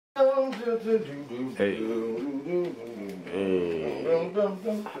Hey. I'm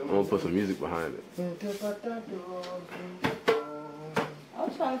gonna put some music behind it. I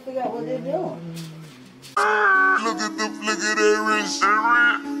was trying to figure out what they're doing. Look at the flick of that wrist.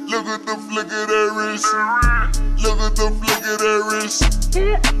 Look at the flick of that wrist. Look at the flick of that wrist.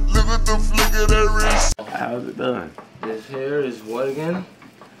 Look at the flick of that wrist. How's it done? This here is what again?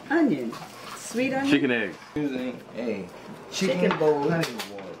 Onion. Sweet onion? Chicken eggs. Using a chicken bowl.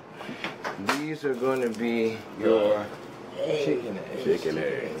 These are going to be your chicken eggs. Chicken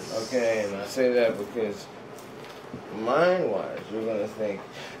eggs. Okay, and I say that because mind-wise, you're going to think,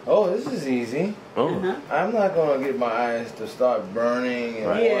 oh, this is easy. Oh. I'm not going to get my eyes to start burning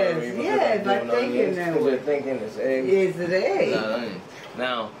and Yes, yes, by thinking that way. They're thinking it's eggs. Is it egg? Not onions.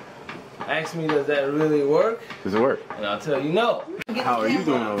 Now, ask me, does that really work? Does it work? And I'll tell you no. How are you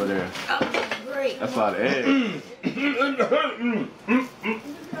doing over there? Oh, great. That's a lot of eggs.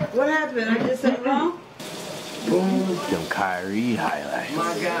 What happened? I did something wrong? Them Kyrie highlights.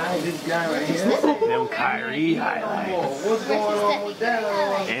 My guy, this guy right here. Them Kyrie highlights. What's going on with that?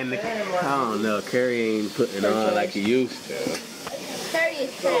 And the, I don't know, Curry ain't putting on like he used to. Curry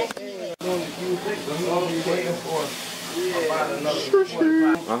is tacky.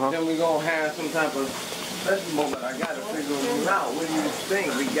 Then we're going to have some type of special moment. I got to figure them out. What do you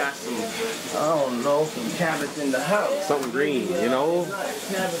think? We got some, I don't know, some carrots in the house. Something green, you know?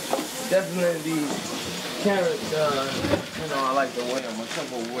 Definitely these carrots, you know, I like to wear them a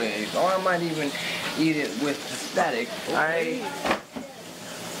simple way. Or I might even eat it with the static. Alright?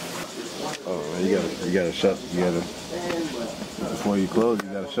 Oh, man, you gotta shut, before you close, you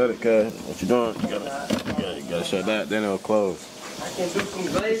gotta shut it, cuz. What you doing? You gotta shut that, then it'll close. I can do some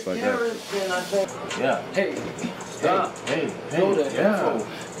glazed like carrots, then I think. Yeah. Hey, stop. Hey, Roll that info.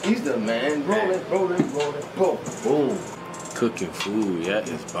 He's the man. Roll it, roll it, roll it. Boom. Boom. Cooking food, yeah,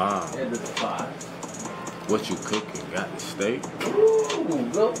 it's bomb. Head to the five. What you cooking? Got the steak? Ooh,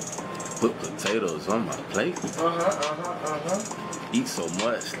 look. Put potatoes on my plate. Eat so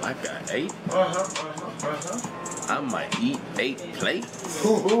much like I ate. I might eat 8 plates.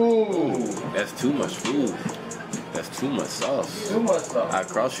 Ooh. That's too much food. That's too much sauce. Too much stuff. I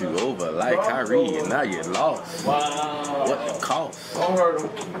cross you over like Kyrie and now you're lost. Wow. What the cost? Don't hurt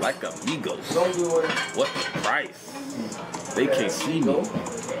him. Like amigos. Don't do it. What the price? They can't see me.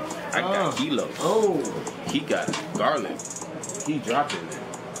 I got kilos. Oh. He got garlic. He dropping it.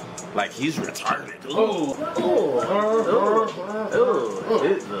 Like he's retarded. Oh.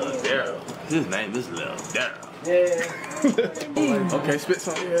 It's Daryl. His name is Lil Daryl. Yeah. Okay, spit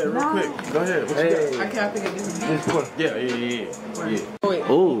something real quick. Go ahead. What you got? I can't think of this. Yeah. Wait.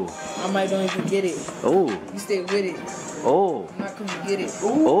 Oh. I might don't even get it. Oh. You stay with it. Oh. I'm not coming to get it.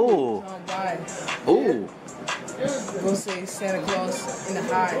 Oh. Don't buy it. Oh. Go say Santa Claus in the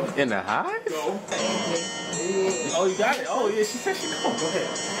hive. In the hive? Oh, you got it. Oh, yeah. She said she come. Go ahead.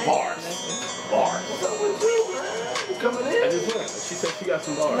 Bars. Coming in? I just went. She said she got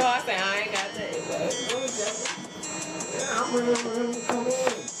some bars. No, I said I ain't got that. I'm ready for him to come in.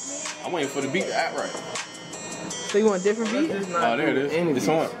 I'm waiting for the beat to act right. So you want a different beat? Oh, there it is. It's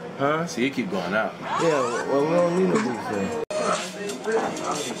on. Huh? See, it keep going out. Yeah, well, we don't need no beats there.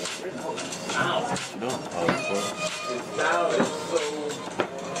 No. Oh,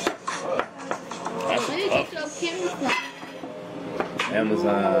 that's Where did you tough. throw cameras from?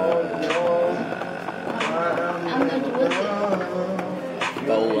 Amazon. I'm going to do it.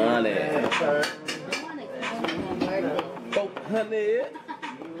 400. I want to come on my birthday. 400.